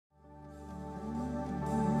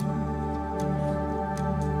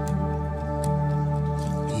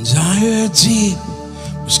heard deep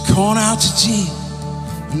was called out to deep,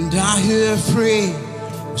 and I heard free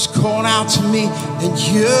was called out to me, and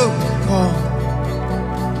you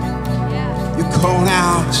called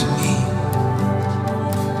out to me.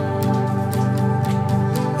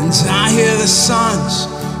 And I hear the sons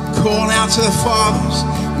calling out to the fathers,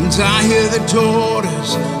 and I hear the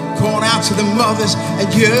daughters calling out to the mothers,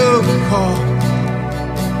 and you call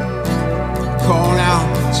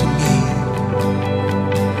out to me.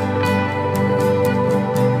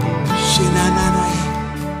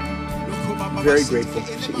 Very grateful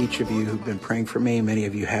to each of you who've been praying for me. Many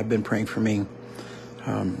of you have been praying for me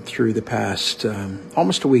through the past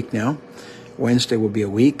almost a week now. Wednesday will be a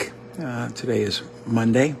week. Today is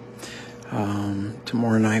Monday.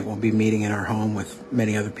 Tomorrow night we'll be meeting in our home with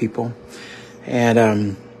many other people.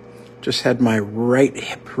 And just had my right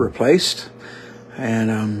hip replaced.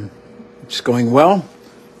 And it's going well.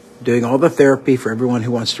 Doing all the therapy for everyone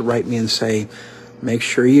who wants to write me and say, make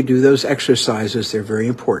sure you do those exercises. They're very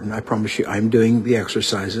important. I promise you, I'm doing the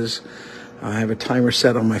exercises. I have a timer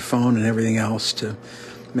set on my phone and everything else to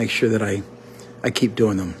make sure that I keep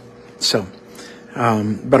doing them. So,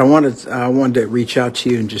 but I wanted to reach out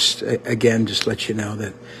to you and just let you know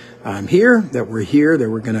that I'm here, that we're here, that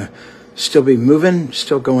we're going to still be moving,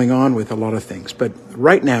 still going on with a lot of things. But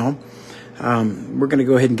right now, we're going to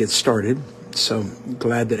go ahead and get started. So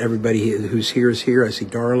glad that everybody who's here is here. I see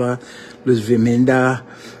Darla, Luzviminda.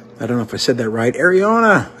 I don't know if I said that right.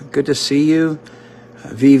 Ariana, good to see you.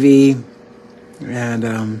 Vivi.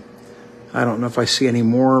 And I don't know if I see any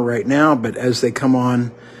more right now, but as they come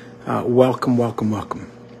on, welcome, welcome,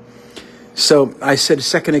 welcome. So I said a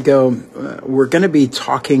second ago, we're going to be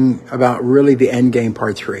talking about really the end game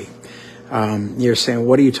part 3. You're saying,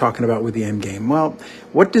 what are you talking about with the end game? Well,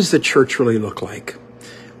 what does the church really look like?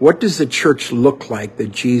 What does the church look like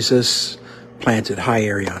that Jesus planted? Hi,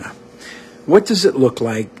 Ariana. What does it look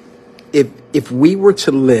like if we were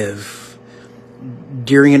to live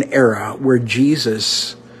during an era where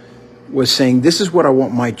Jesus was saying, this is what I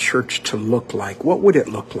want my church to look like? What would it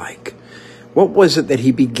look like? What was it that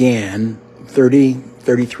he began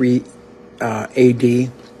 33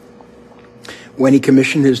 AD when he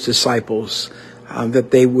commissioned his disciples that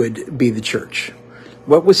they would be the church?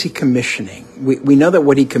 What was he commissioning? We know that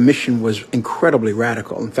what he commissioned was incredibly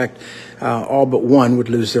radical. In fact, all but one would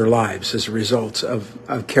lose their lives as a result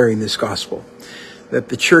of carrying this gospel. That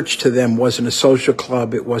the church to them wasn't a social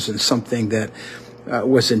club. It wasn't something that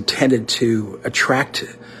was intended to attract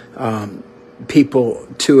people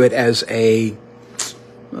to it as a,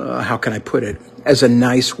 how can I put it, as a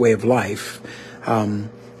nice way of life.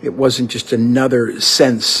 It wasn't just another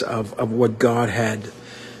sense of what God had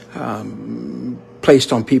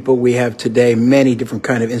placed on people. We have today many different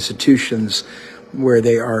kind of institutions where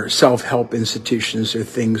they are self-help institutions or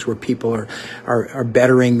things where people are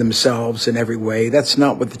bettering themselves in every way. That's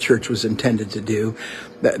not what the church was intended to do.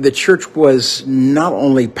 The church was not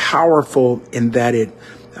only powerful in that it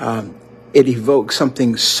evoked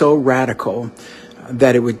something so radical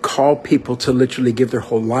that it would call people to literally give their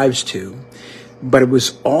whole lives to, but it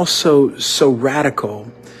was also so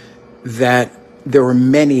radical that there were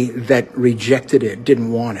many that rejected it,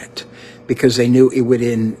 didn't want it, because they knew it would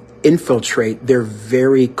infiltrate their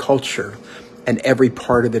very culture and every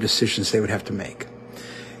part of the decisions they would have to make.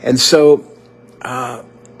 And so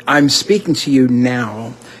I'm speaking to you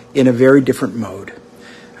now in a very different mode.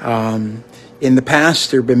 In the past,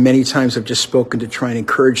 there have been many times I've just spoken to try and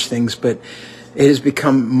encourage things, but it has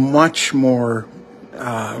become much more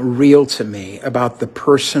real to me about the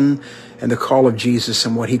person and the call of Jesus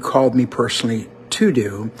and what he called me personally to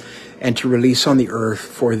do and to release on the earth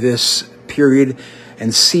for this period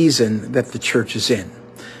and season that the church is in.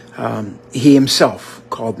 He himself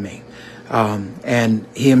called me, and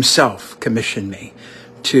he himself commissioned me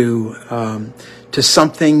to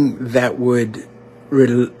something that would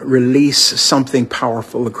release something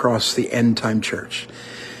powerful across the end time church.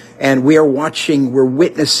 And we're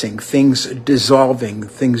witnessing things dissolving,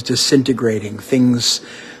 things disintegrating, things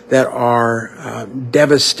that are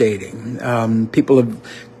devastating. People have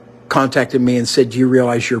contacted me and said, do you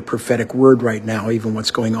realize your prophetic word right now, even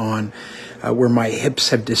what's going on, where my hips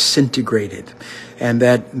have disintegrated, and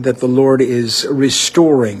that the Lord is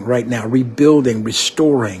restoring right now, rebuilding,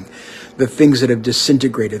 restoring the things that have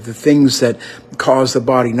disintegrated, the things that cause the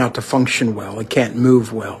body not to function well. It can't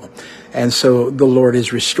move well. And so the Lord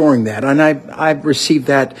is restoring that. And I've received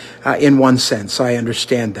that in one sense. I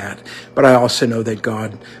understand that. But I also know that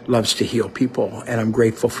God loves to heal people. And I'm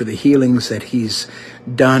grateful for the healings that he's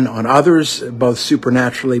done on others, both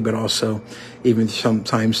supernaturally, but also even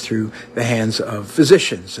sometimes through the hands of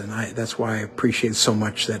physicians. And that's why I appreciate so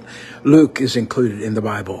much that Luke is included in the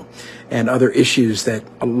Bible and other issues that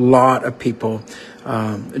a lot of people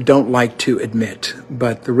don't like to admit.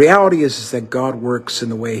 But the reality is that God works in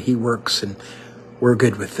the way he works, and we're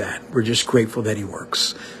good with that. We're just grateful that he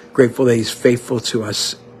works, grateful that he's faithful to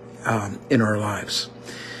us in our lives.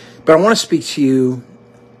 But I want to speak to you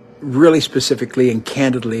really specifically and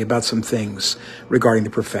candidly about some things regarding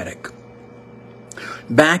the prophetic.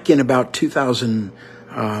 Back in about 2000,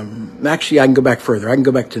 actually I can go back further. I can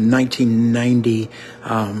go back to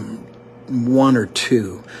 1991 or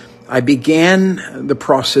 2. I began the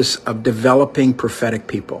process of developing prophetic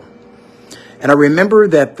people. And I remember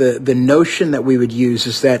that the notion that we would use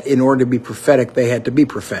is that in order to be prophetic, they had to be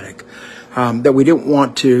prophetic. That we didn't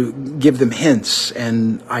want to give them hints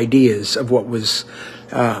and ideas of what was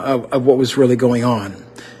really going on.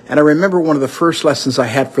 And I remember one of the first lessons I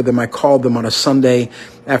had for them, I called them on a Sunday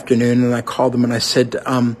afternoon, and I called them and I said,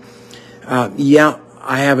 yeah,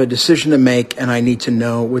 I have a decision to make and I need to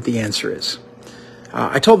know what the answer is.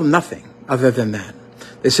 I told them nothing other than that.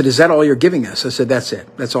 They said, is that all you're giving us? I said, that's it.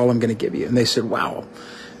 That's all I'm going to give you. And they said, wow.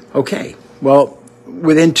 Okay. Well,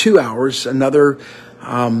 within 2 hours, another,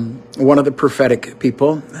 one of the prophetic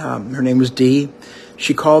people, her name was Dee,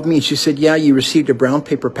 she called me and she said, yeah, you received a brown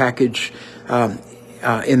paper package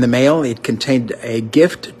in the mail. It contained a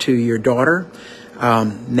gift to your daughter,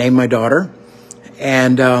 name my daughter,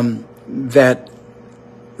 and that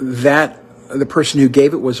the person who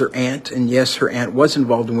gave it was her aunt, and yes, her aunt was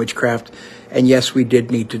involved in witchcraft, and yes, we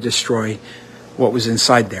did need to destroy what was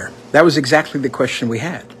inside there. That was exactly the question we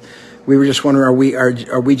had. We were just wondering,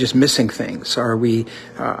 are we just missing things?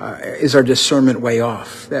 Is our discernment way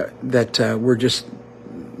off? That we're just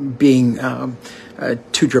being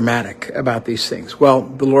too dramatic about these things? Well,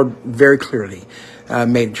 the Lord very clearly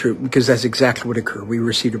made it true, because that's exactly what occurred. We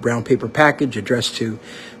received a brown paper package addressed to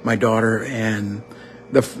my daughter, and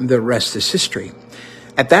the rest is history.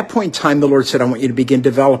 At that point in time, the Lord said, I want you to begin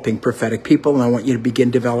developing prophetic people, and I want you to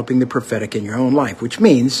begin developing the prophetic in your own life, which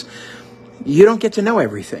means you don't get to know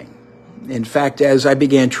everything. In fact, as I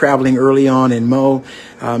began traveling early on in Mo,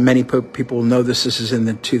 many people know this. This is in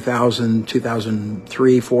the 2000,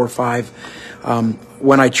 2003, 4, 5.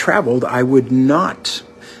 When I traveled, I would not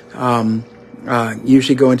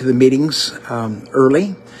usually go into the meetings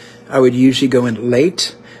early. I would usually go in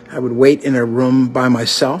late. I would wait in a room by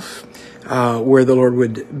myself where the Lord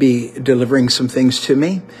would be delivering some things to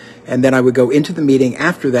me. And then I would go into the meeting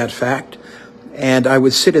after that fact, and I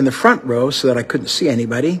would sit in the front row so that I couldn't see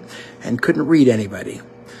anybody and couldn't read anybody.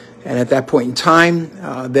 And at that point in time,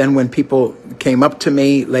 then when people came up to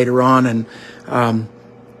me later on and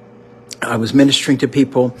I was ministering to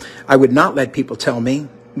people, I would not let people tell me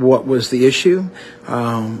what was the issue.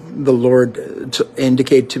 The Lord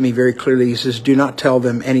indicated to me very clearly, he says, do not tell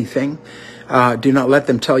them anything. Do not let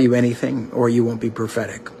them tell you anything, or you won't be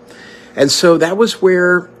prophetic. And so that was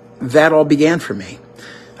where that all began for me.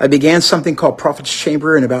 I began something called Prophet's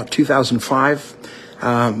Chamber in about 2005.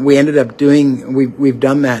 We ended up we've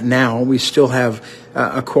done that now. We still have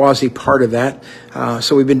a quasi part of that.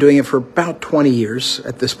 So we've been doing it for about 20 years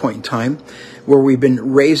at this point in time, where we've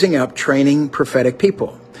been raising up, training prophetic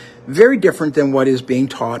people. Very different than what is being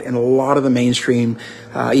taught in a lot of the mainstream,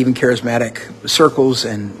 even charismatic circles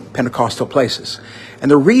and Pentecostal places. And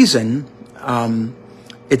the reason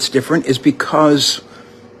it's different is because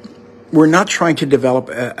we're not trying to develop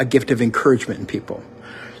a gift of encouragement in people.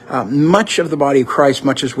 Much of the body of Christ,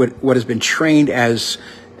 much as what has been trained as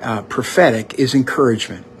prophetic, is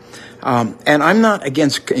encouragement. And I'm not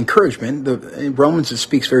against encouragement. In Romans, it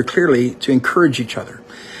speaks very clearly to encourage each other.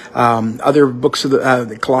 Other books of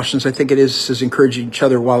the Colossians, I think it is, says encouraging each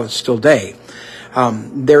other while it's still day.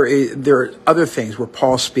 There are other things where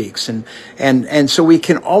Paul speaks, and so we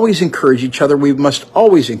can always encourage each other. We must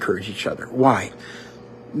always encourage each other. Why?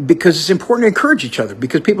 Because it's important to encourage each other,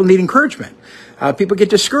 because people need encouragement. People get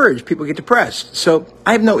discouraged. People get depressed. So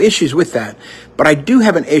I have no issues with that. But I do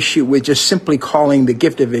have an issue with just simply calling the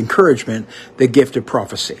gift of encouragement the gift of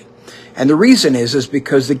prophecy. And the reason is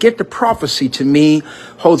because the gift of prophecy to me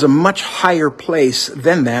holds a much higher place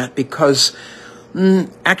than that, because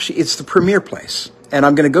actually it's the premier place. And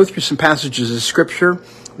I'm going to go through some passages of scripture.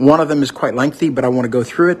 One of them is quite lengthy, but I want to go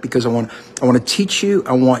through it because I want to teach you.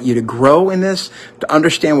 I want you to grow in this, to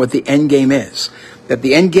understand what the end game is. That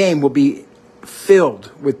the end game will be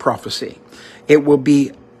filled with prophecy. It will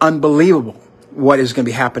be unbelievable what is going to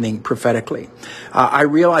be happening prophetically. I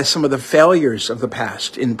realize some of the failures of the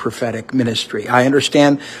past in prophetic ministry. I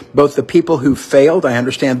understand both the people who failed. I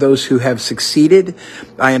understand those who have succeeded.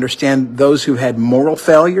 I understand those who had moral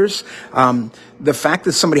failures. The fact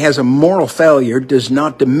that somebody has a moral failure does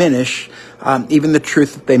not diminish even the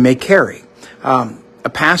truth that they may carry. A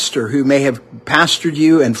pastor who may have pastored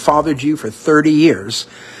you and fathered you for 30 years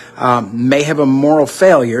may have a moral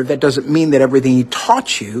failure. That doesn't mean that everything he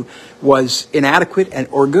taught you was inadequate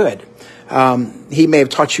or good. He may have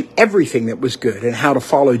taught you everything that was good and how to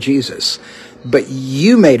follow Jesus, but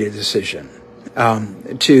you made a decision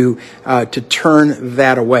to turn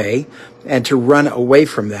that away and to run away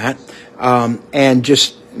from that and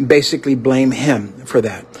just basically blame him for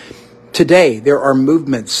that. Today, there are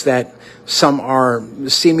movements that some are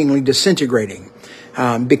seemingly disintegrating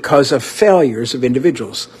because of failures of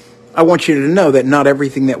individuals. I want you to know that not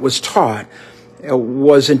everything that was taught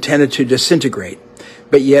was intended to disintegrate,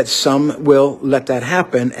 but yet some will let that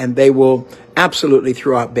happen, and they will absolutely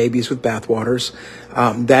throw out babies with bathwaters.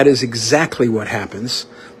 That is exactly what happens,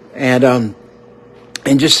 and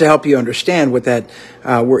just to help you understand what that,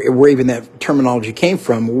 where even that terminology came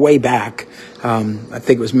from, way back, I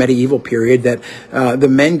think it was medieval period, that the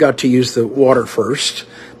men got to use the water first,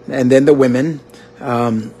 and then the women,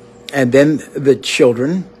 and then the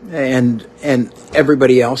children, and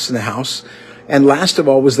everybody else in the house, and last of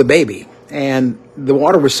all was the baby. And the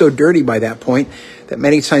water was so dirty by that point that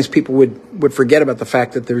many times people would forget about the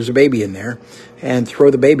fact that there's a baby in there and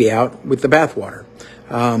throw the baby out with the bathwater.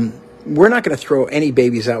 We're not going to throw any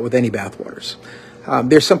babies out with any bathwaters.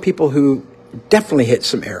 There's some people who definitely hit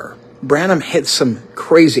some error. Branham hit some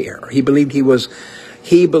crazy error. He believed he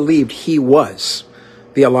was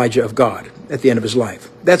the Elijah of God at the end of his life.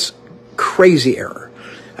 That's crazy error.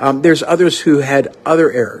 There's others who had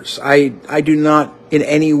other errors. I do not in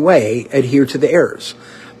any way adhere to the errors.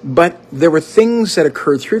 But there were things that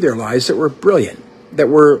occurred through their lives that were brilliant, that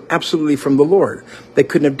were absolutely from the Lord. They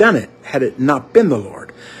couldn't have done it had it not been the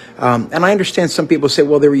Lord. And I understand some people say,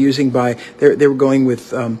 well, they were going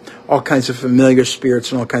with all kinds of familiar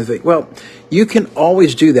spirits and all kinds of things. Well, you can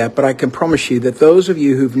always do that, but I can promise you that those of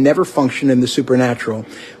you who've never functioned in the supernatural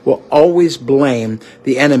will always blame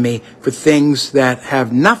the enemy for things that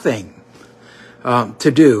have nothing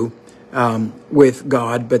to do with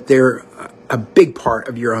God, but they're a big part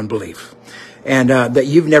of your unbelief. And that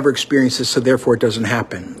you've never experienced this, so therefore it doesn't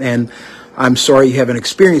happen. And I'm sorry you haven't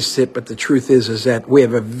experienced it, but the truth is that we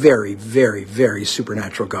have a very, very, very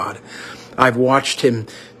supernatural God. I've watched him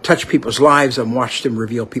touch people's lives. I've watched him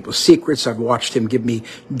reveal people's secrets. I've watched him give me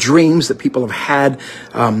dreams that people have had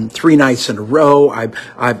 3 nights in a row.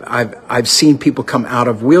 I've seen people come out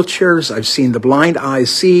of wheelchairs. I've seen the blind eyes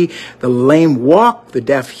see, the lame walk, the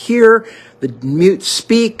deaf hear, the mute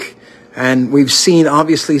speak. And we've seen,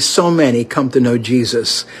 obviously, so many come to know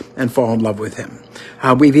Jesus and fall in love with him.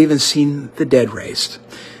 We've even seen the dead raised.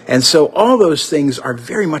 And so all those things are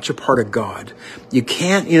very much a part of God. You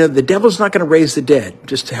can't, the devil's not going to raise the dead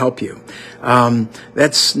just to help you.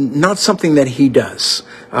 That's not something that he does.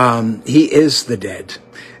 He is the dead.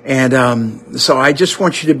 And so I just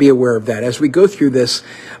want you to be aware of that. As we go through this,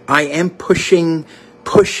 I am pushing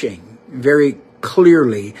very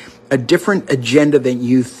clearly a different agenda than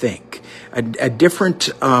you think, a different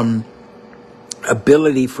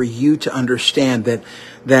ability for you to understand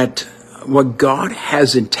that what God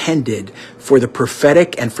has intended for the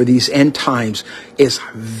prophetic and for these end times is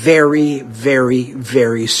very, very,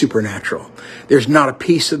 very supernatural. There's not a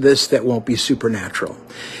piece of this that won't be supernatural.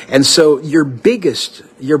 And so your biggest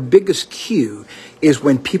cue is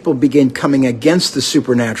when people begin coming against the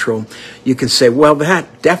supernatural. You can say, well,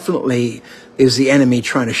 that definitely is the enemy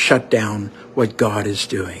trying to shut down what God is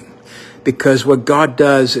doing. Because what God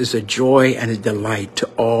does is a joy and a delight to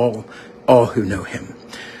all who know him.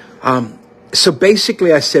 So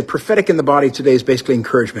basically I said prophetic in the body today is basically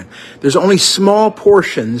encouragement. There's only small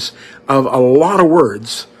portions of a lot of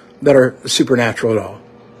words that are supernatural at all.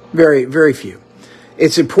 Very, very few.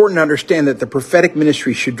 It's important to understand that the prophetic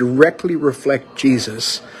ministry should directly reflect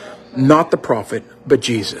Jesus, not the prophet, but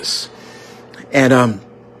Jesus. And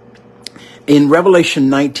in Revelation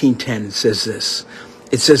 19:10, it says this.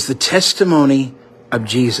 It says the testimony of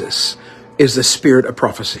Jesus is the spirit of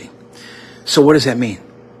prophecy. So what does that mean?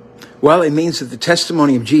 Well, it means that the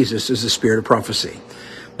testimony of Jesus is the spirit of prophecy.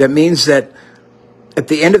 That means that at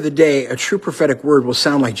the end of the day, a true prophetic word will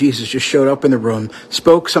sound like Jesus just showed up in the room,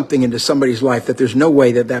 spoke something into somebody's life that there's no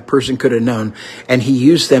way that person could have known, and he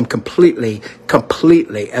used them completely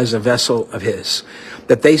as a vessel of his.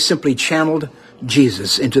 That they simply channeled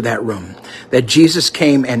Jesus into that room. That Jesus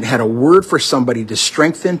came and had a word for somebody to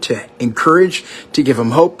strengthen, to encourage, to give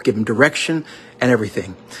them hope, give them direction, and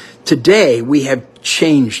everything. Today, we have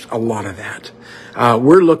changed a lot of that.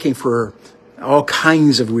 We're looking for all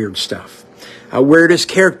kinds of weird stuff. Where does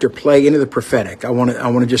character play into the prophetic? I want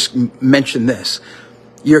to just mention this.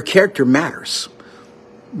 Your character matters.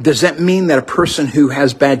 Does that mean that a person who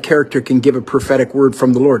has bad character can give a prophetic word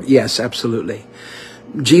from the Lord? Yes, absolutely.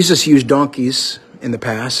 Jesus used donkeys in the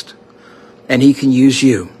past, and he can use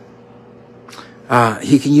you.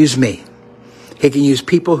 He can use me. He can use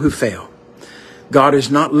people who fail. God is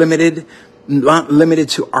not limited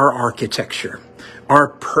to our architecture, our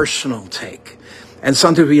personal take. And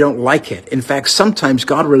sometimes we don't like it. In fact, sometimes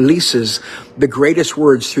God releases the greatest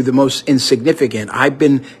words through the most insignificant. I've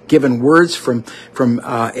been given words from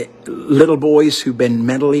little boys who've been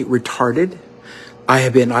mentally retarded. I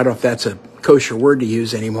don't know if that's a kosher word to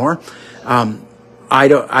use anymore.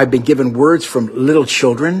 I've been given words from little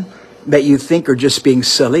children that you think are just being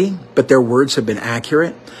silly, but their words have been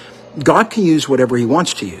accurate. God can use whatever he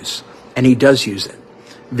wants to use, and he does use it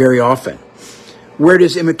very often. Where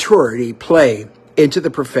does immaturity play into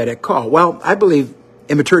the prophetic call? Well, I believe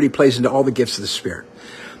immaturity plays into all the gifts of the Spirit.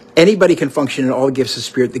 Anybody can function in all the gifts of the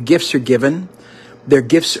Spirit. The gifts are given. Their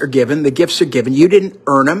gifts are given. The gifts are given. You didn't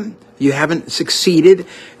earn them. You haven't succeeded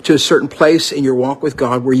to a certain place in your walk with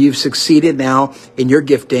God where you've succeeded now in your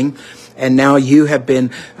gifting, and now you have been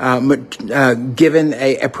given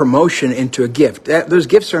a promotion into a gift. Those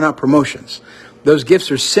gifts are not promotions. Those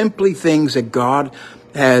gifts are simply things that God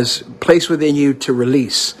has placed within you to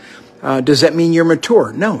release. Does that mean you're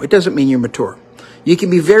mature? No, it doesn't mean you're mature. You can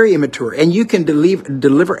be very immature, and you can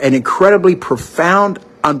deliver an incredibly profound,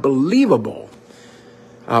 unbelievable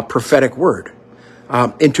prophetic word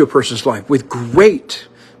into a person's life with great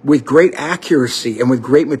accuracy and with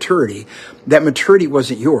great maturity. That maturity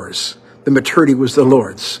wasn't yours. The maturity was the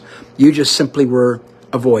Lord's. You just simply were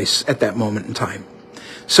a voice at that moment in time.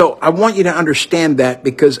 So I want you to understand that,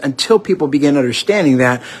 because until people begin understanding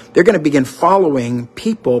that, they're going to begin following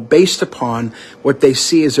people based upon what they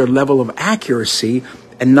see as their level of accuracy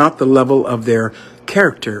and not the level of their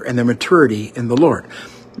character and their maturity in the Lord.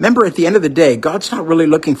 Remember, at the end of the day, God's not really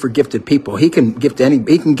looking for gifted people. He can gift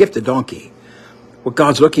a donkey. What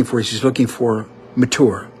God's looking for is he's looking for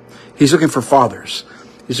mature. He's looking for fathers.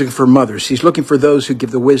 He's looking for mothers. He's looking for those who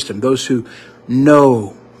give the wisdom, those who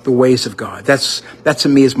know the ways of God. That to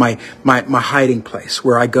me is my hiding place,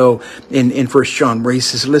 where I go in 1 John, where he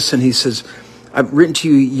says, listen, he says, I've written to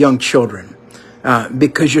you young children,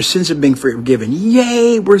 because your sins have been forgiven.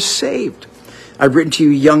 Yay, we're saved. I've written to you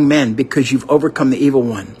young men, because you've overcome the evil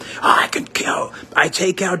one. I can kill. I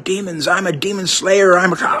take out demons. I'm a demon slayer.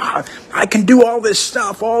 I can do all this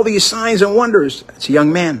stuff, all these signs and wonders. It's a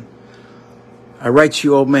young man. I write to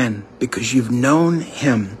you, old men, because you've known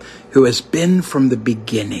him who has been from the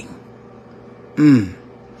beginning.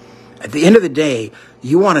 At the end of the day,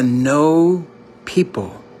 you want to know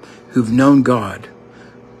people who've known God,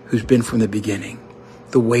 who's been from the beginning,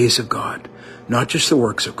 the ways of God, not just the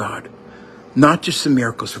works of God, not just the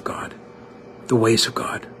miracles of God, the ways of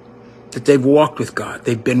God, that they've walked with God,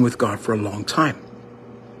 they've been with God for a long time.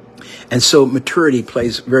 And so maturity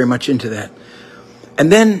plays very much into that.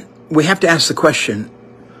 And then we have to ask the question,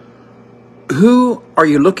 who are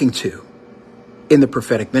you looking to in the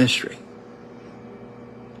prophetic ministry?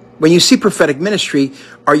 When you see prophetic ministry,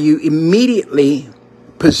 are you immediately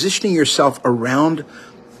positioning yourself around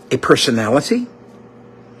a personality,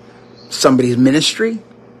 somebody's ministry?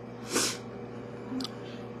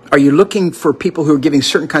 Are you looking for people who are giving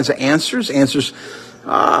certain kinds of answers?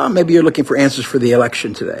 Maybe you're looking for answers for the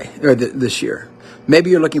election today or this year.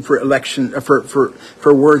 Maybe you're looking for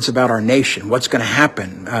for words about our nation. What's going to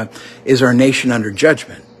happen? Is our nation under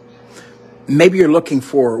judgment? Maybe you're looking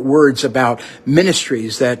for words about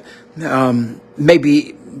ministries that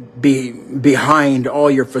maybe behind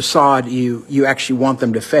all your facade, you actually want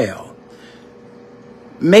them to fail.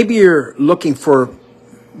 Maybe you're looking for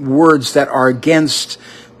words that are against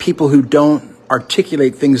people who don't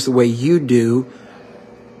articulate things the way you do,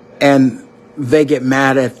 and they get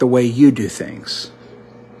mad at the way you do things.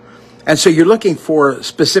 And so you're looking for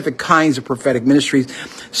specific kinds of prophetic ministries.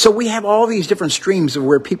 So we have all these different streams of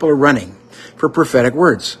where people are running for prophetic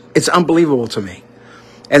words. It's unbelievable to me.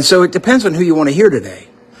 And so it depends on who you want to hear today.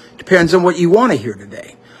 It depends on what you want to hear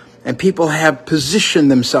today. And people have positioned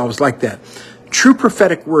themselves like that. True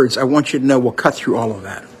prophetic words, I want you to know, will cut through all of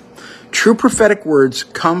that. True prophetic words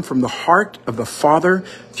come from the heart of the Father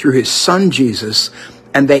through his Son, Jesus,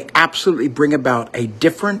 And they absolutely bring about a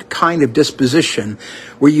different kind of disposition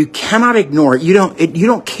where you cannot ignore it. You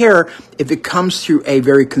don't care if it comes through a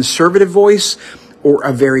very conservative voice or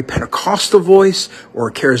a very Pentecostal voice or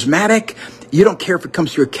a charismatic. You don't care if it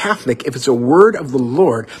comes through a Catholic. If it's a word of the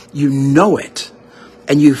Lord, you know it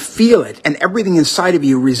and you feel it, and everything inside of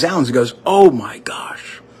you resounds and goes, oh my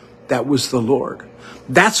gosh, that was the Lord.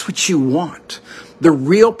 That's what you want. The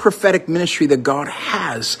real prophetic ministry that God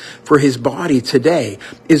has for his body today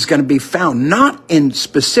is going to be found not in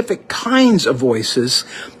specific kinds of voices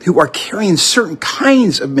who are carrying certain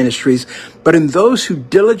kinds of ministries, but in those who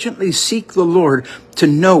diligently seek the Lord to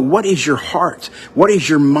know what is your heart, what is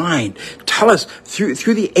your mind. Tell us through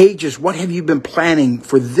the ages, what have you been planning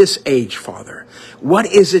for this age, Father? What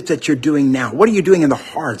is it that you're doing now? What are you doing in the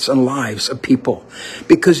hearts and lives of people?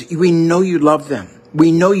 Because we know you love them.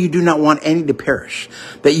 We know you do not want any to perish,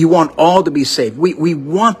 that you want all to be saved. We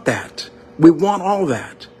want that. We want all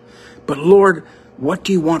that. But Lord, what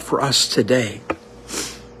do you want for us today?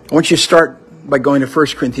 I want you to start by going to 1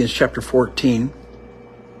 Corinthians chapter 14.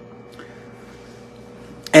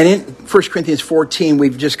 And in 1 Corinthians 14,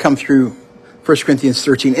 we've just come through 1 Corinthians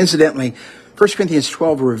 13. Incidentally, 1 Corinthians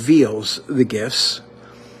 12 reveals the gifts.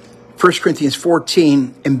 1 Corinthians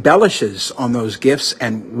 14 embellishes on those gifts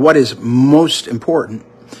and what is most important.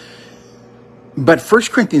 But 1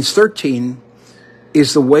 Corinthians 13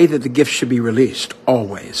 is the way that the gifts should be released,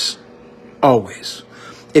 always. Always.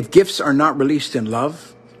 If gifts are not released in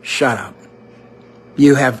love, shut up.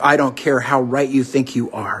 I don't care how right you think you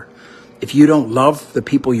are. If you don't love the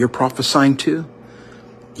people you're prophesying to,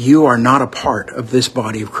 you are not a part of this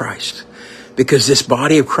body of Christ. Because this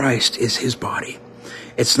body of Christ is his body.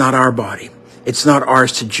 It's not our body. It's not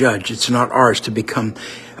ours to judge. It's not ours to become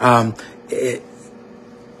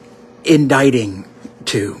indicting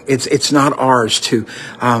to. It's not ours to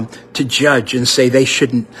judge and say they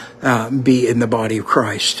shouldn't be in the body of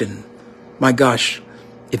Christ. And my gosh,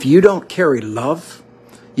 if you don't carry love,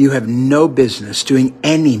 you have no business doing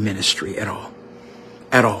any ministry at all.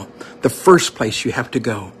 At all. The first place you have to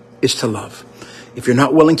go is to love. If you're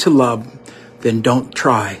not willing to love, then don't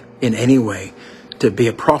try in any way to be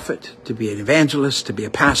a prophet, to be an evangelist, to be a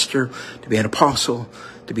pastor, to be an apostle,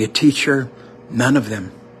 to be a teacher. None of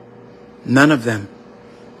them. None of them.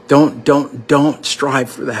 Don't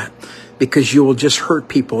strive for that, because you will just hurt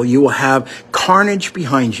people. You will have carnage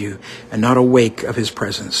behind you and not a wake of his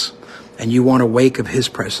presence. And you want a wake of his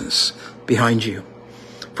presence behind you.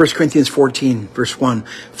 1 Corinthians 14, verse 1,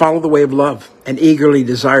 follow the way of love and eagerly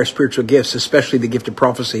desire spiritual gifts, especially the gift of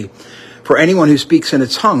prophecy. For anyone who speaks in a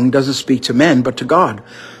tongue doesn't speak to men, but to God.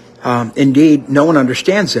 Indeed, no one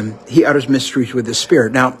understands him. He utters mysteries with his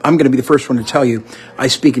spirit. Now, I'm going to be the first one to tell you, I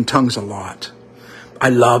speak in tongues a lot. I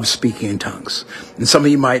love speaking in tongues. And some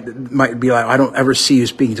of you might be like, I don't ever see you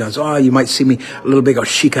speaking in tongues. Oh, you might see me a little bit go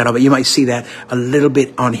shikara, but you might see that a little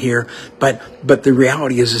bit on here. But the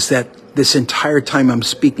reality is that this entire time I'm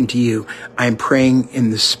speaking to you, I'm praying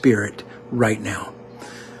in the spirit right now.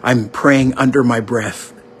 I'm praying under my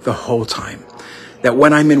breath the whole time. That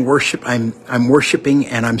when I'm in worship, I'm worshiping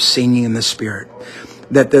and I'm singing in the spirit.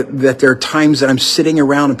 That there are times that I'm sitting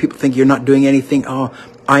around and people think you're not doing anything. Oh,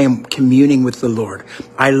 I am communing with the Lord.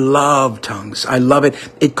 I love tongues. I love it.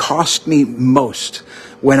 It cost me most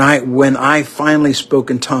when I finally spoke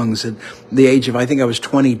in tongues at the age of, I think I was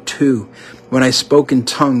 22, when I spoke in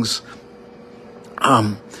tongues.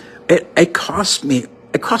 It cost me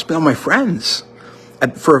all my friends.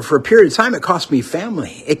 For a period of time, it cost me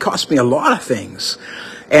family. It cost me a lot of things.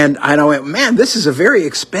 And I went, man, this is a very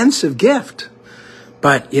expensive gift.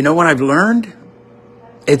 But you know what I've learned?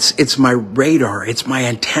 It's my radar. It's my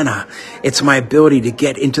antenna. It's my ability to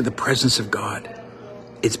get into the presence of God.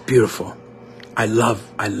 It's beautiful. I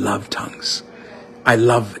love tongues. I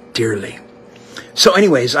love dearly. So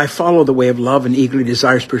anyways, I follow the way of love and eagerly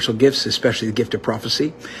desire spiritual gifts, especially the gift of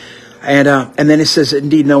prophecy. And then it says,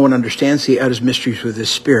 indeed, no one understands. He utters mysteries with his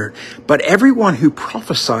spirit. But everyone who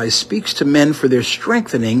prophesies speaks to men for their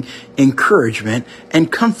strengthening, encouragement,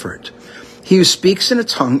 and comfort. He who speaks in a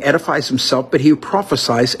tongue edifies himself, but he who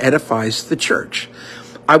prophesies edifies the church.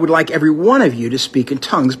 I would like every one of you to speak in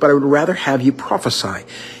tongues, but I would rather have you prophesy.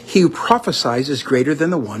 He who prophesies is greater than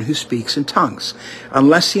the one who speaks in tongues,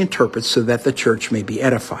 unless he interprets so that the church may be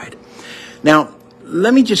edified. Now,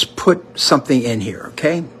 let me just put something in here,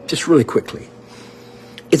 okay? Just really quickly.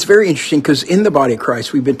 It's very interesting because in the body of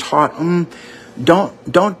Christ, we've been taught,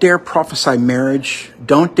 don't dare prophesy marriage.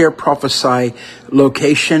 Don't dare prophesy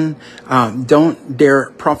location. Don't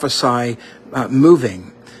dare prophesy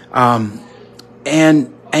moving.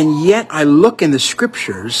 And yet I look in the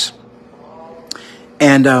scriptures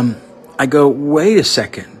and I go, wait a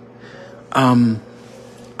second.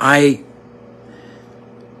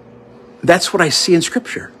 That's what I see in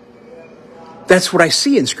Scripture. That's what I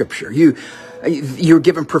see in Scripture. You're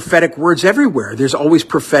given prophetic words everywhere. There's always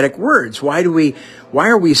prophetic words. Why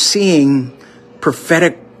are we seeing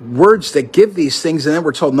prophetic words that give these things, and then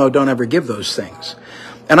we're told, no, don't ever give those things?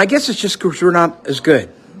 And I guess it's just because we're not as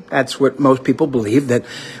good. That's what most people believe, that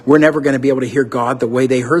we're never going to be able to hear God the way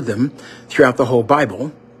they heard them throughout the whole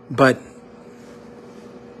Bible. But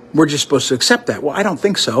we're just supposed to accept that. Well, I don't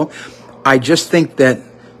think so. I just think that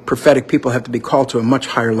prophetic people have to be called to a much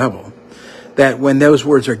higher level. That when those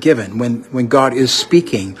words are given, when God is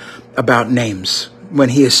speaking about names, when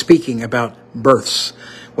he is speaking about births,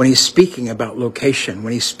 when he's speaking about location,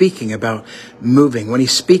 when he's speaking about moving, when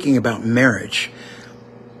he's speaking about marriage,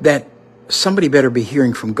 that somebody better be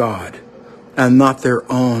hearing from God and not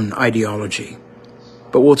their own ideology.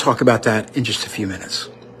 But we'll talk about that in just a few minutes.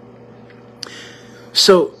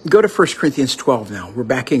 So go to 1 Corinthians 12 now. We're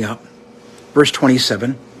backing up. Verse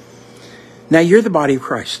 27. Now you're the body of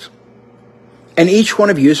Christ, and each one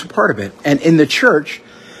of you is a part of it. And in the church,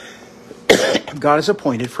 God has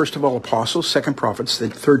appointed, first of all, apostles, second prophets,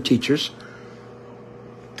 then third teachers,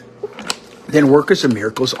 then workers of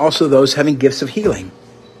miracles, also those having gifts of healing,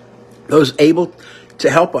 those able to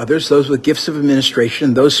help others, those with gifts of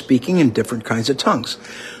administration, those speaking in different kinds of tongues.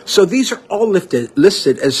 So these are all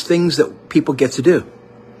listed as things that people get to do.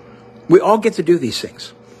 We all get to do these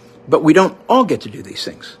things, but we don't all get to do these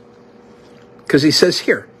things. Because he says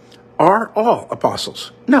here, are all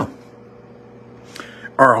apostles? No.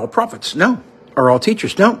 Are all prophets? No. Are all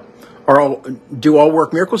teachers? No. Do all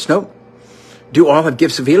work miracles? No. Do all have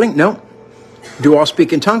gifts of healing? No. Do all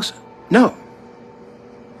speak in tongues? No.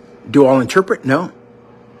 Do all interpret? No.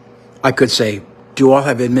 I could say, do all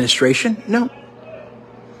have administration? No.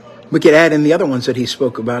 We could add in the other ones that he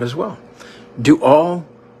spoke about as well. Do all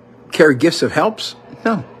carry gifts of helps?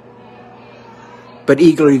 No. But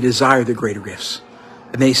eagerly desire the greater gifts.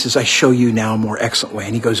 And then he says, I show you now a more excellent way.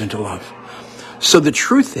 And he goes into love. So the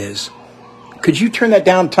truth is, could you turn that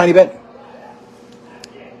down a tiny bit?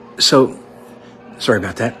 So, sorry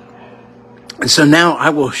about that. And so now I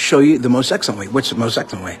will show you the most excellent way. What's the most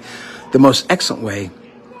excellent way? The most excellent way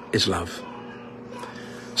is love.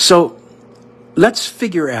 So let's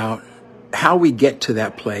figure out how we get to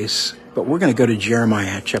that place. But we're going to go to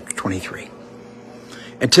Jeremiah chapter 23.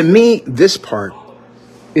 And to me, this part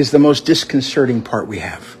is the most disconcerting part we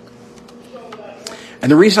have. And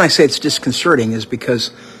the reason I say it's disconcerting is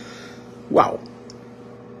because, wow,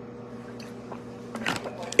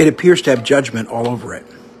 it appears to have judgment all over it.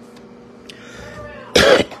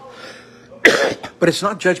 But it's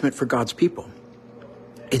not judgment for God's people.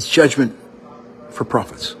 It's judgment for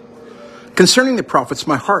prophets. Concerning the prophets,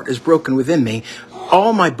 my heart is broken within me.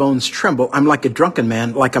 All my bones tremble. I'm like a drunken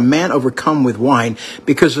man, like a man overcome with wine,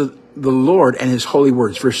 because of the Lord and his holy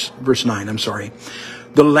words. Verse 9, I'm sorry.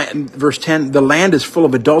 Verse 10, the land is full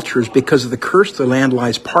of adulterers. Because of the curse, the land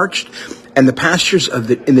lies parched, and the pastures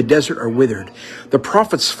in the desert are withered. The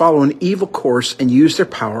prophets follow an evil course and use their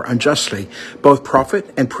power unjustly. Both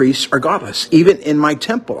prophet and priest are godless. Even in my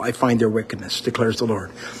temple I find their wickedness, declares the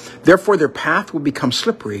Lord. Therefore their path will become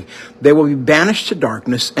slippery. They will be banished to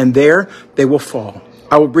darkness, and there they will fall.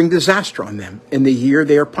 I will bring disaster on them in the year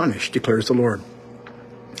they are punished, declares the Lord.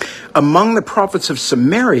 Among the prophets of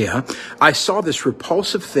Samaria, I saw this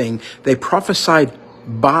repulsive thing. They prophesied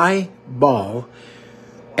by Baal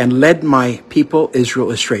and led my people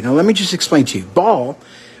Israel astray. Now, let me just explain to you. Baal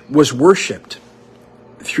was worshipped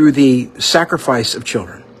through the sacrifice of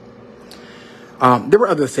children. There were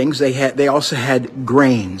other things. They also had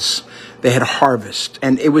grains. They had harvest.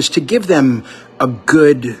 And it was to give them a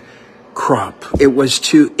good crop. It was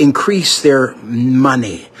to increase their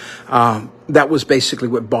money. That was basically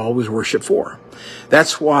what Baal was worshipped for.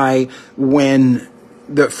 That's why when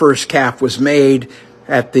the first calf was made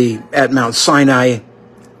at Mount Sinai,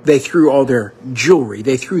 they threw all their jewelry,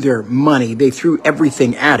 they threw their money, they threw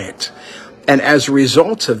everything at it. And as a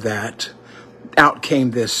result of that, out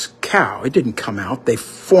came this cow. It didn't come out. They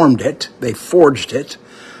formed it. They forged it.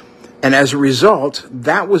 And as a result,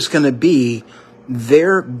 that was going to be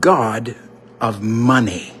their god of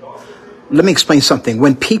money. Let me explain something.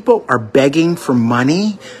 When people are begging for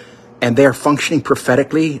money and they are functioning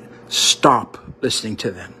prophetically, stop listening to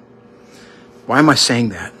them. Why am I saying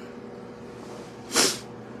that?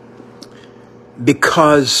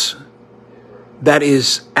 Because that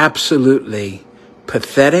is absolutely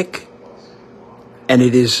pathetic, and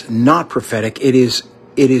it is not prophetic. It is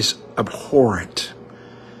abhorrent.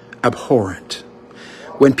 Abhorrent.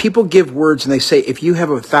 When people give words and they say, if you have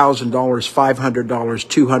 $1,000, $500,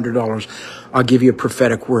 $200, I'll give you a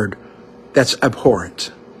prophetic word. That's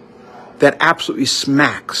abhorrent. That absolutely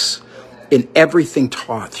smacks in everything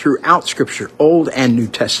taught throughout Scripture, Old and New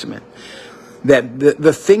Testament. That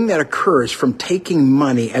the thing that occurs from taking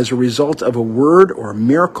money as a result of a word or a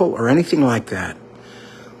miracle or anything like that,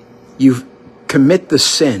 you commit the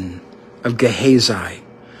sin of Gehazi,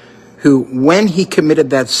 who, when he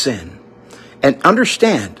committed that sin, and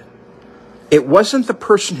understand, it wasn't the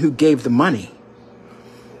person who gave the money.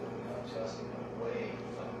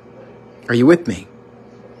 Are you with me?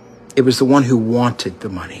 It was the one who wanted the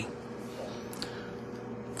money.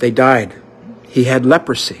 They died. He had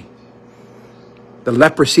leprosy. The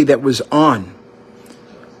leprosy that was on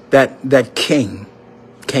that king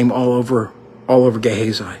came all over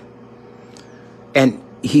Gehazi. And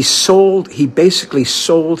he basically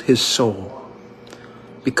sold his soul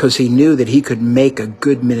because he knew that he could make a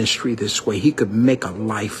good ministry this way. He could make a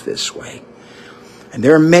life this way. And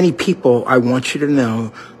there are many people, I want you to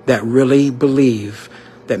know, that really believe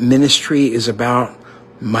that ministry is about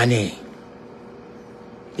money.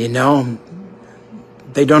 You know,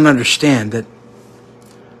 they don't understand that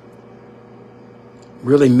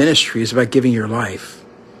really ministry is about giving your life.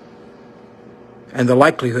 And the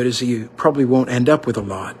likelihood is that you probably won't end up with a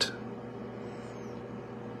lot.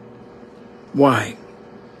 Why?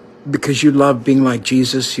 Because you love being like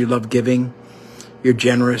Jesus, you love giving, you're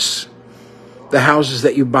generous. The houses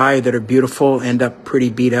that you buy that are beautiful end up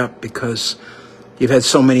pretty beat up because you've had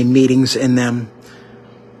so many meetings in them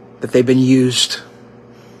that they've been used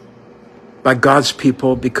by God's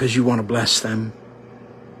people because you want to bless them.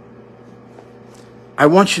 I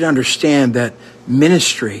want you to understand that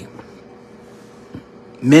ministry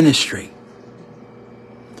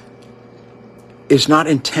is not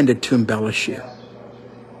intended to embellish you.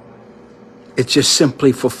 It's just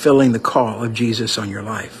simply fulfilling the call of Jesus on your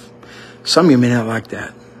life. Some of you may not like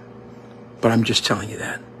that, but I'm just telling you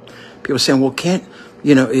that. People are saying, well,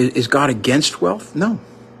 is God against wealth? No.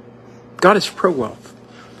 God is pro-wealth.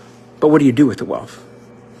 But what do you do with the wealth?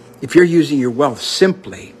 If you're using your wealth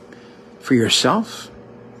simply for yourself,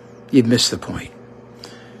 you've missed the point.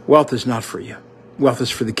 Wealth is not for you. Wealth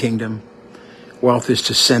is for the kingdom. Wealth is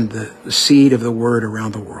to send the seed of the word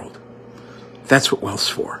around the world. That's what wealth's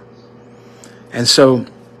for. And so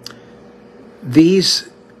these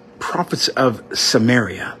prophets of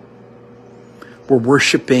Samaria were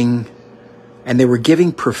worshiping, and they were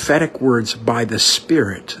giving prophetic words by the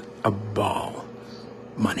spirit of Baal.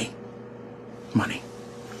 Money.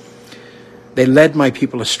 They led my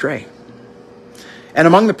people astray. And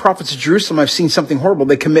among the prophets of Jerusalem, I've seen something horrible.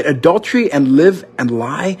 They commit adultery and live and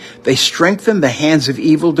lie. They strengthen the hands of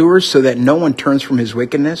evildoers so that no one turns from his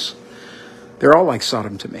wickedness. They're all like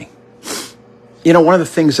Sodom to me. You know, one of the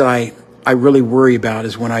things that I really worry about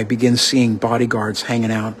is when I begin seeing bodyguards hanging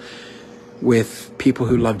out with people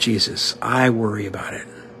who love Jesus. I worry about it.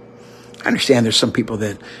 I understand there's some people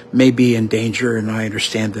that may be in danger, and I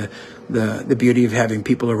understand the beauty of having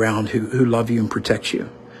people around who love you and protect you.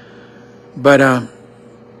 But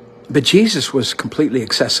Jesus was completely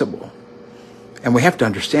accessible. And we have to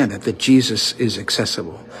understand that Jesus is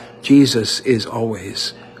accessible. Jesus is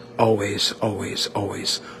always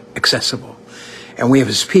accessible. And we have,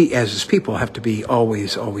 as his people, have to be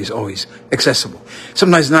always accessible.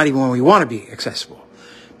 Sometimes not even when we want to be accessible,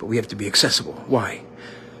 but we have to be accessible. Why?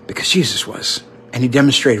 Because Jesus was. And he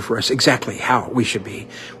demonstrated for us exactly how we should be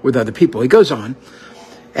with other people. He goes on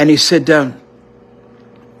and he said,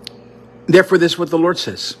 therefore, this is what the Lord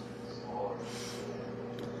says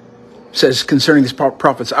concerning these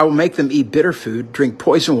prophets, I will make them eat bitter food, drink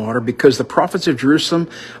poison water, because the prophets of Jerusalem,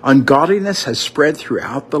 ungodliness has spread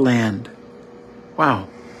throughout the land. Wow.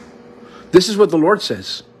 This is what the Lord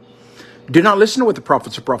says. Do not listen to what the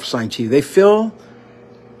prophets are prophesying to you. They fill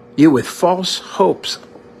you with false hopes.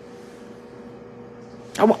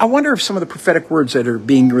 I wonder if some of the prophetic words that are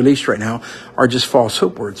being released right now are just false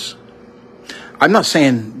hope words. I'm not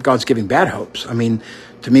saying God's giving bad hopes. I mean,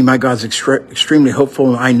 to me, my God's extremely hopeful,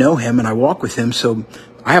 and I know him and I walk with him, so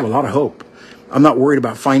I have a lot of hope. I'm not worried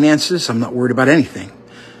about finances. I'm not worried about anything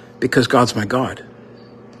because God's my God.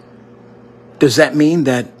 Does that mean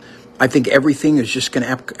that I think everything is just going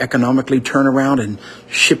to economically turn around and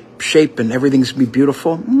shape and everything's going to be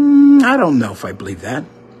beautiful? I don't know if I believe that.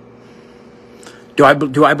 Do I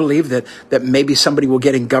believe that maybe somebody will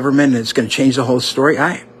get in government and it's going to change the whole story?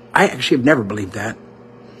 I actually have never believed that.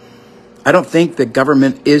 I don't think that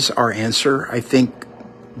government is our answer. I think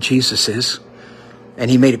Jesus is.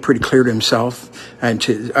 And he made it pretty clear to himself and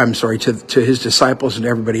to his disciples and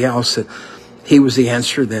everybody else that he was the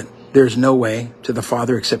answer, that There's no way to the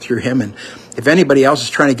Father except through him. And if anybody else is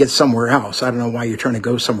trying to get somewhere else, I don't know why you're trying to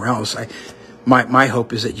go somewhere else. My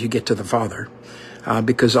hope is that you get to the Father,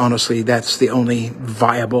 because honestly, that's the only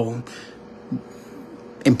viable,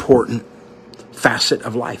 important facet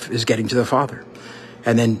of life, is getting to the Father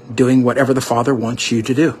and then doing whatever the Father wants you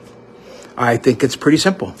to do. I think it's pretty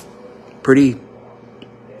simple, pretty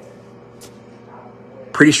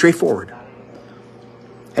straightforward.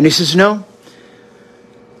 And he says, no.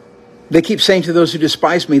 They keep saying to those who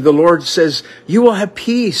despise me, the Lord says, you will have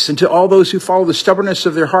peace. And to all those who follow the stubbornness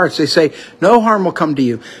of their hearts, they say, no harm will come to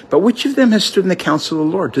you. But which of them has stood in the counsel of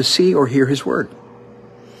the Lord to see or hear his word?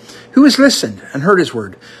 Who has listened and heard his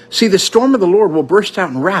word? See, the storm of the Lord will burst out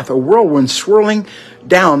in wrath, a whirlwind swirling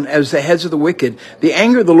down as the heads of the wicked. The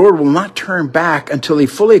anger of the Lord will not turn back until he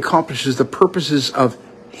fully accomplishes the purposes of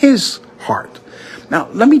his heart. Now,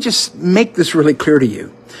 let me just make this really clear to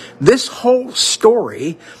you. This whole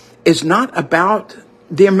story is not about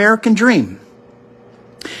the American dream.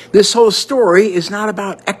 This whole story is not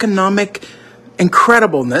about economic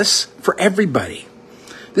incredibleness for everybody.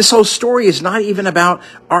 This whole story is not even about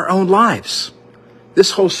our own lives.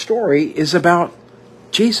 This whole story is about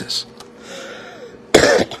Jesus.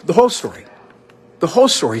 The whole story. The whole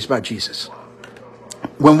story is about Jesus.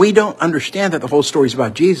 When we don't understand that the whole story is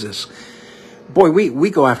about Jesus, boy,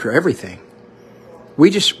 we go after everything.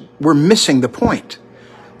 We're missing the point.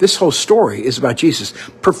 This whole story is about Jesus.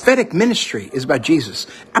 Prophetic ministry is about Jesus.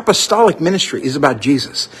 Apostolic ministry is about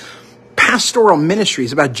Jesus. Pastoral ministry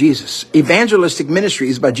is about Jesus. Evangelistic ministry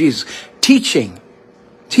is about Jesus.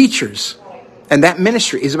 Teachers, and that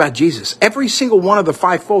ministry is about Jesus. Every single one of the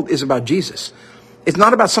fivefold is about Jesus. It's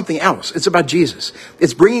not about something else. It's about Jesus.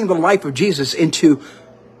 It's bringing the life of Jesus into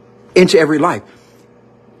every life.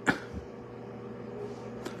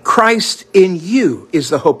 Christ in you is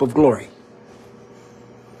the hope of glory.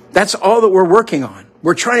 That's all that we're working on.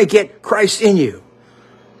 We're trying to get Christ in you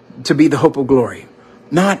to be the hope of glory.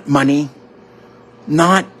 Not money,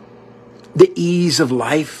 not the ease of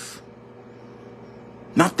life,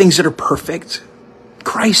 not things that are perfect.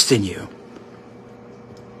 Christ in you.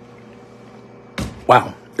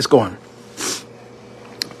 Wow, let's go on.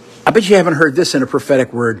 I bet you haven't heard this in a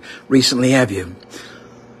prophetic word recently, have you?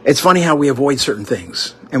 It's funny how we avoid certain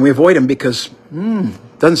things. And we avoid them because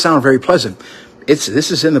it doesn't sound very pleasant.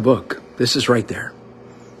 This is in the book. This is right there.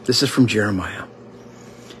 This is from Jeremiah.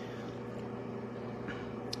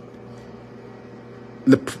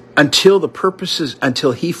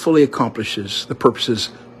 Until he fully accomplishes the purposes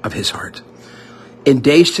of his heart. In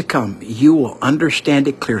days to come, you will understand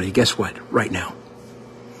it clearly. Guess what? Right now.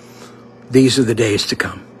 These are the days to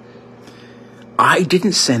come. I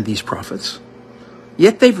didn't send these prophets,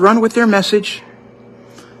 yet they've run with their message.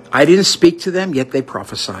 I didn't speak to them, yet they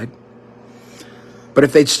prophesied. But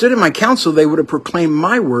if they'd stood in my counsel, they would have proclaimed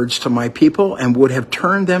my words to my people and would have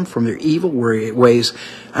turned them from their evil ways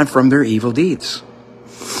and from their evil deeds.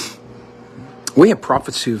 We have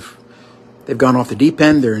prophets they've gone off the deep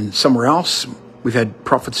end. They're in somewhere else. We've had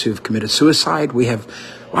prophets who've committed suicide. We have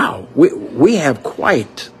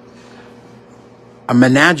quite a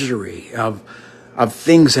menagerie of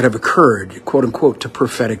things that have occurred, quote unquote, to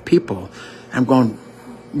prophetic people. I'm going,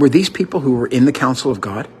 were these people who were in the counsel of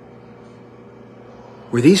God?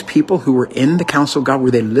 Were these people who were in the counsel of God,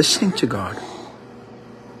 were they listening to God?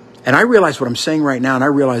 And I realize what I'm saying right now, and I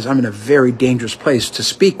realize I'm in a very dangerous place to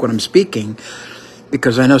speak what I'm speaking,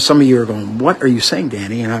 because I know some of you are going, what are you saying,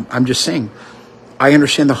 Danny? And I'm just saying, I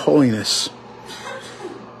understand the holiness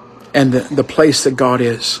and the place that God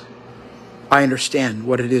is. I understand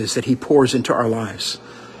what it is that he pours into our lives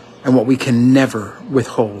and what we can never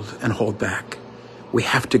withhold and hold back. We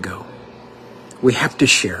have to go. We have to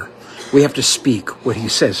share. We have to speak what he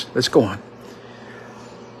says. Let's go on.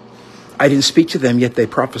 I didn't speak to them, yet they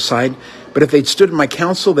prophesied. But if they'd stood in my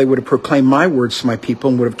counsel, they would have proclaimed my words to my people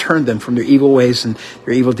and would have turned them from their evil ways and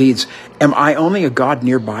their evil deeds. Am I only a God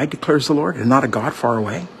nearby, declares the Lord, and not a God far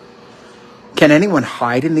away? Can anyone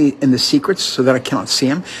hide in the secrets so that I cannot see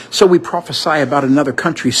him? So we prophesy about another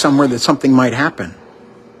country somewhere that something might happen.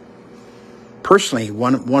 Personally,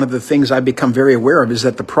 one of the things I've become very aware of is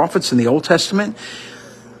that the prophets in the Old Testament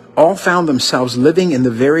all found themselves living in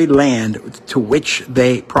the very land to which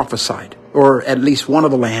they prophesied, or at least one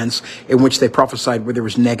of the lands in which they prophesied where there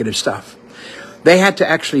was negative stuff. They had to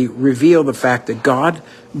actually reveal the fact that God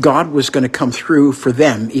was going to come through for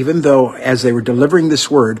them, even though, as they were delivering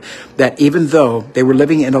this word, that even though they were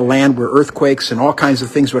living in a land where earthquakes and all kinds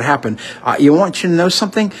of things would happen, you want you to know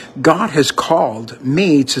something? God has called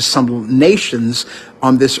me to some nations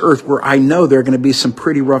on this earth where I know there are going to be some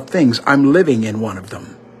pretty rough things. I'm living in one of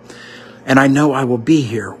them. And I know I will be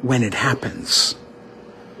here when it happens.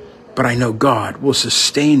 But I know God will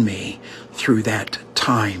sustain me through that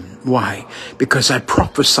time. Why? Because I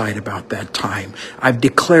prophesied about that time. I've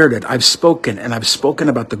declared it. I've spoken, and I've spoken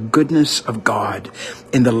about the goodness of God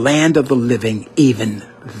in the land of the living even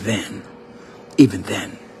then. Even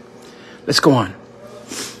then. Let's go on.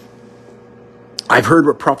 I've heard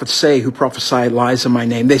what prophets say who prophesy lies in my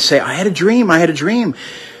name. They say, I had a dream. I had a dream.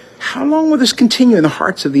 How long will this continue in the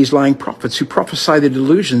hearts of these lying prophets who prophesy the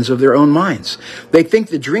delusions of their own minds? They think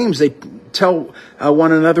the dreams they tell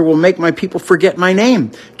one another will make my people forget my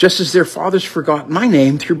name, just as their fathers forgot my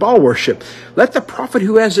name through Baal worship. Let the prophet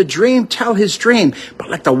who has a dream tell his dream, but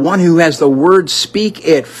let the one who has the word speak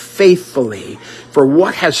it faithfully. For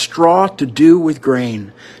what has straw to do with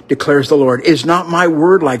grain, declares the Lord? Is not my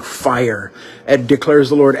word like fire, declares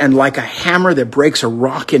the Lord, and like a hammer that breaks a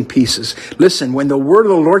rock in pieces? Listen, when the word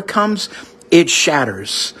of the Lord comes, it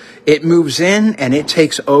shatters. It moves in and it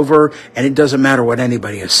takes over, and it doesn't matter what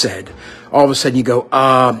anybody has said. All of a sudden you go,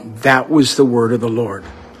 that was the word of the Lord.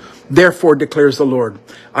 Therefore, declares the Lord,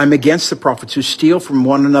 I'm against the prophets who steal from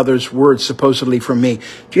one another's words, supposedly from me.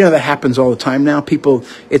 Do you know that happens all the time now? People,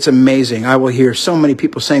 it's amazing. I will hear so many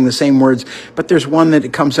people saying the same words, but there's one that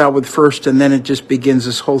it comes out with first, and then it just begins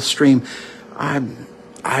this whole stream. I've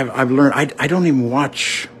learned, I don't even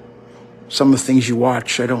watch some of the things you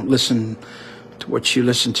watch. I don't listen to what you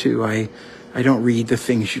listen to. I don't read the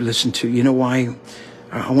things you listen to. You know why?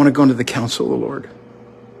 I want to go into the counsel of the Lord.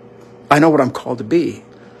 I know what I'm called to be.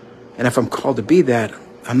 And if I'm called to be that,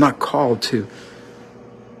 I'm not called to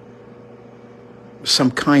some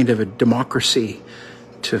kind of a democracy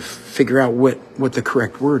to figure out what the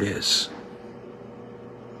correct word is.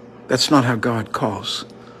 That's not how God calls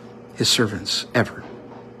his servants ever.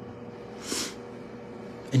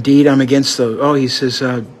 Indeed, I'm against he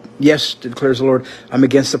says, yes, declares the Lord, I'm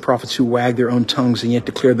against the prophets who wag their own tongues and yet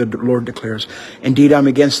declare the Lord declares. Indeed, I'm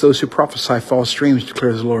against those who prophesy false dreams,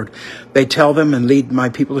 declares the Lord. They tell them and lead my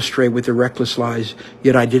people astray with their reckless lies,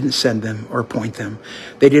 yet I didn't send them or appoint them.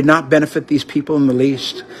 They did not benefit these people in the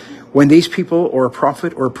least. When these people or a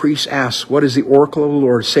prophet or a priest asks, what is the oracle of the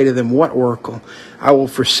Lord? Say to them, what oracle? I will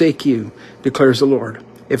forsake you, declares the Lord.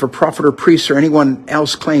 If a prophet or priest or anyone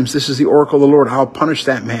else claims this is the oracle of the Lord, I'll punish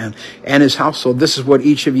that man and his household. This is what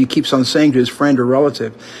each of you keeps on saying to his friend or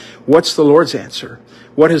relative. What's the Lord's answer?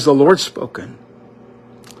 What has the Lord spoken?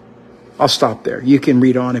 I'll stop there. You can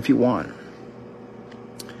read on if you want.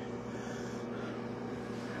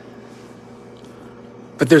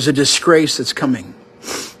 But there's a disgrace that's coming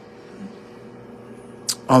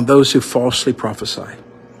on those who falsely prophesy.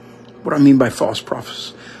 What do I mean by false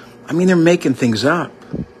prophets? I mean, they're making things up.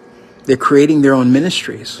 They're creating their own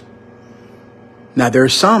ministries. Now, there are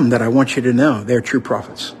some that I want you to know they're true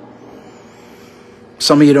prophets.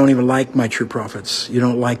 Some of you don't even like my true prophets. You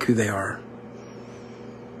don't like who they are.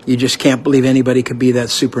 You just can't believe anybody could be that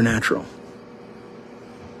supernatural.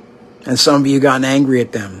 And some of you gotten angry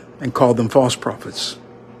at them and called them false prophets.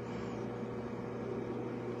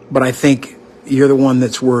 But I think you're the one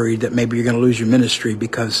that's worried that maybe you're going to lose your ministry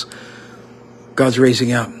because God's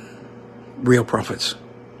raising up real prophets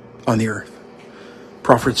on the earth.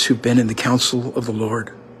 Prophets who've been in the counsel of the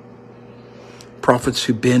Lord. Prophets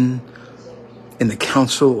who've been in the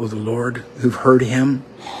counsel of the Lord, who've heard him.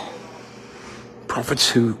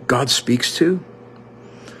 Prophets who God speaks to.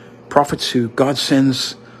 Prophets who God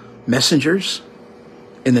sends messengers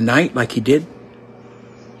in the night like he did.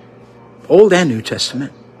 Old and New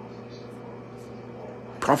Testament.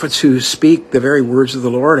 Prophets who speak the very words of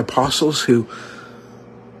the Lord. Apostles who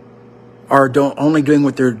are only doing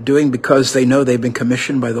what they're doing because they know they've been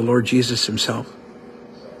commissioned by the Lord Jesus himself.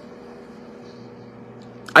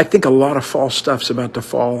 I think a lot of false stuff's about to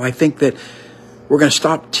fall. I think that we're going to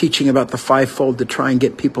stop teaching about the fivefold to try and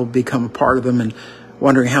get people to become a part of them, and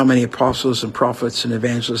wondering how many apostles and prophets and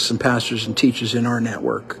evangelists and pastors and teachers in our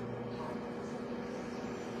network.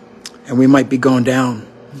 And we might be going down,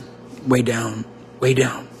 way down, way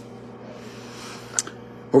down.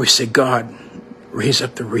 Where we say, God, raise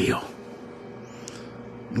up the real.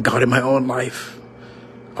 God, in my own life,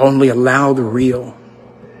 only allow the real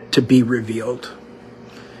to be revealed.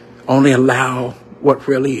 Only allow what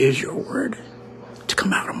really is your word to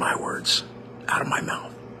come out of my words, out of my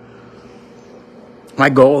mouth. My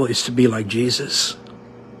goal is to be like Jesus.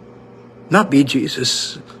 Not be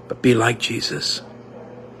Jesus, but be like Jesus.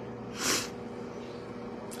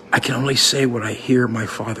 I can only say what I hear my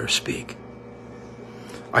Father speak.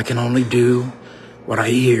 I can only do what I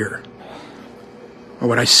hear or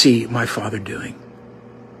what I see my Father doing.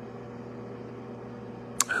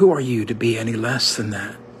 Who are you to be any less than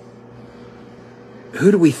that?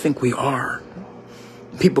 Who do we think we are?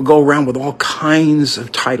 People go around with all kinds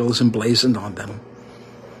of titles emblazoned on them.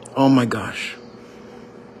 Oh my gosh.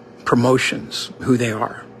 Promotions, who they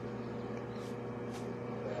are.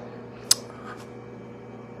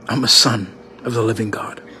 I'm a son of the living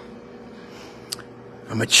God.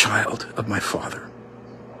 I'm a child of my Father.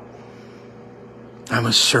 I'm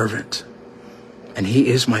a servant, and he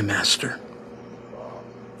is my master.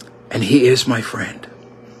 And he is my friend.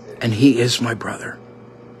 And he is my brother.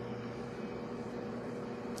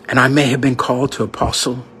 And I may have been called to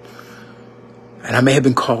apostle, and I may have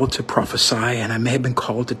been called to prophesy, and I may have been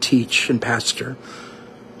called to teach and pastor,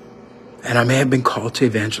 and I may have been called to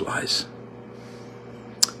evangelize.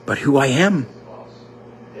 But who I am,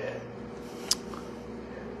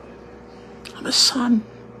 I'm a son.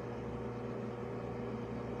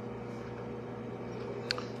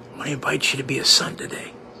 I want to invite you to be a son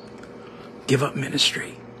today. Give up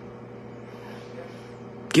ministry.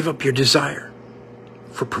 Give up your desire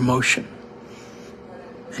for promotion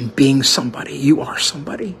and being somebody. You are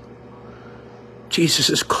somebody. Jesus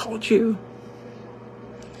has called you.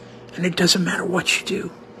 And it doesn't matter what you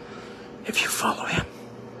do if you follow him.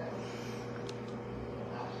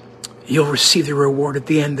 You'll receive the reward at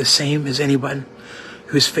the end, the same as anyone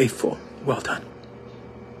who's faithful. Well done.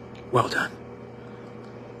 Well done.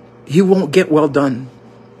 You won't get well done,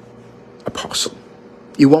 apostle.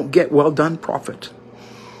 You won't get well done, prophet.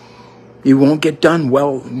 You won't get done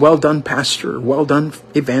well done, pastor, or well done,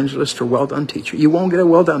 evangelist, or well done, teacher. You won't get a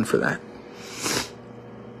well done for that.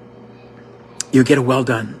 You get a well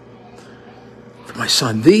done for my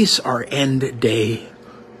son. These are end day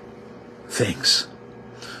things.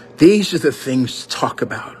 These are the things to talk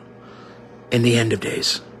about in the end of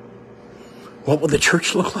days. What will the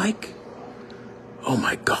church look like? Oh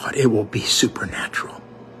my God, it will be supernatural.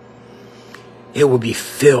 It will be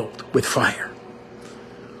filled with fire.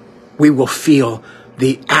 We will feel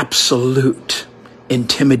the absolute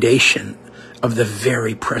intimidation of the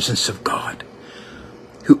very presence of God,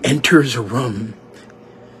 who enters a room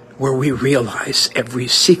where we realize every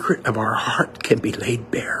secret of our heart can be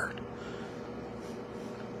laid bare.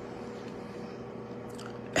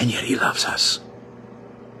 And yet he loves us.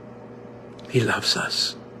 He loves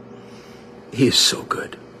us. He is so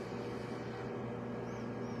good.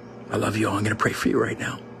 I love you all. I'm going to pray for you right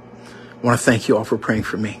now. I want to thank you all for praying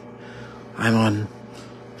for me. I'm on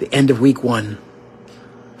the end of week 1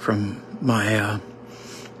 from my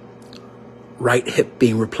right hip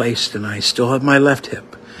being replaced, and I still have my left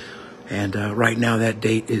hip. And right now that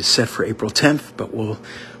date is set for April 10th, but we'll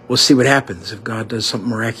see what happens. If God does something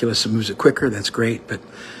miraculous and moves it quicker, that's great. But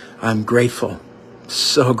I'm grateful,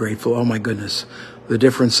 so grateful. Oh my goodness. The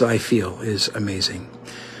difference I feel is amazing.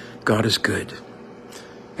 God is good.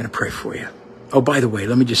 I'm going to pray for you. Oh, by the way,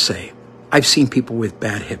 let me just say, I've seen people with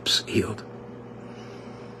bad hips healed.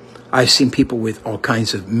 I've seen people with all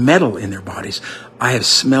kinds of metal in their bodies. I have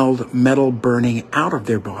smelled metal burning out of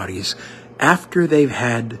their bodies after they've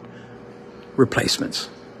had replacements.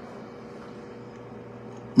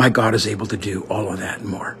 My God is able to do all of that and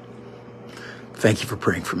more. Thank you for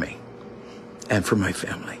praying for me and for my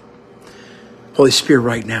family. Holy Spirit,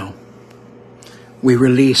 right now, we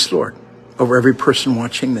release, Lord, over every person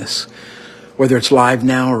watching this, whether it's live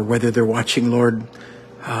now or whether they're watching, Lord,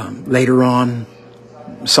 later on.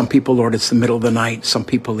 Some people, Lord, it's the middle of the night. Some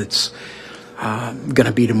people, it's going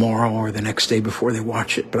to be tomorrow or the next day before they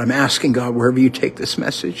watch it. But I'm asking, God, wherever you take this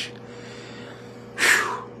message,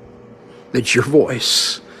 that your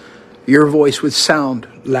voice would sound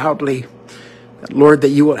loudly. Lord, that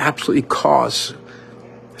you will absolutely cause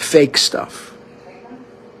fake stuff,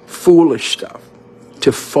 foolish stuff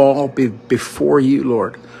to fall before you,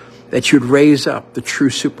 Lord. That you'd raise up the true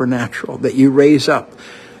supernatural, that you raise up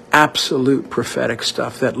absolute prophetic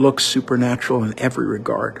stuff that looks supernatural in every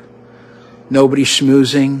regard. Nobody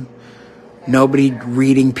schmoozing, nobody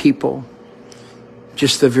reading people,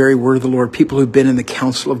 just the very word of the Lord, people who've been in the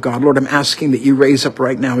counsel of God. Lord, I'm asking that you raise up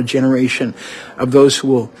right now a generation of those who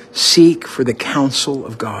will seek for the counsel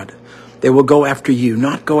of God. They will go after you,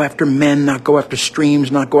 not go after men, not go after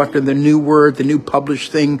streams, not go after the new word, the new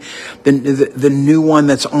published thing, the new one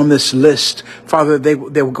that's on this list. Father, they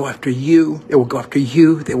will go after you. They will go after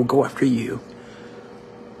you. They will go after you.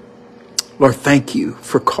 Lord, thank you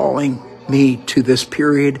for calling me to this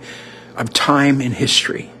period of time in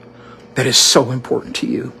history that is so important to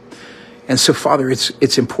you. And so, Father,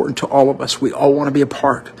 it's important to all of us. We all want to be a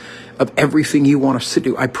part of everything you want us to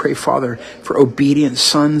do. I pray, Father, for obedient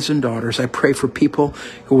sons and daughters. I pray for people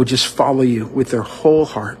who will just follow you with their whole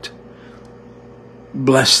heart.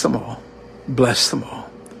 Bless them all. Bless them all.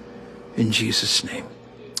 In Jesus' name,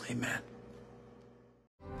 amen.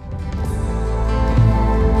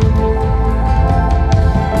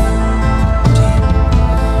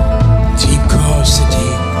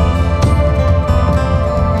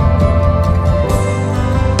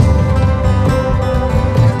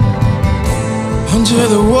 under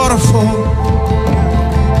the waterfall.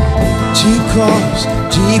 Deep calls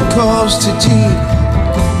to deep.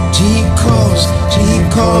 Deep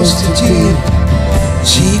calls to deep.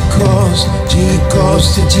 Deep calls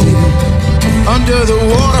to deep. Under the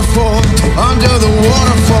waterfall,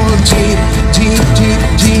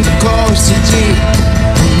 deep calls to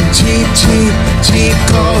deep. Deep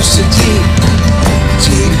calls to deep.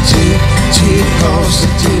 Deep calls to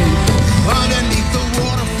deep.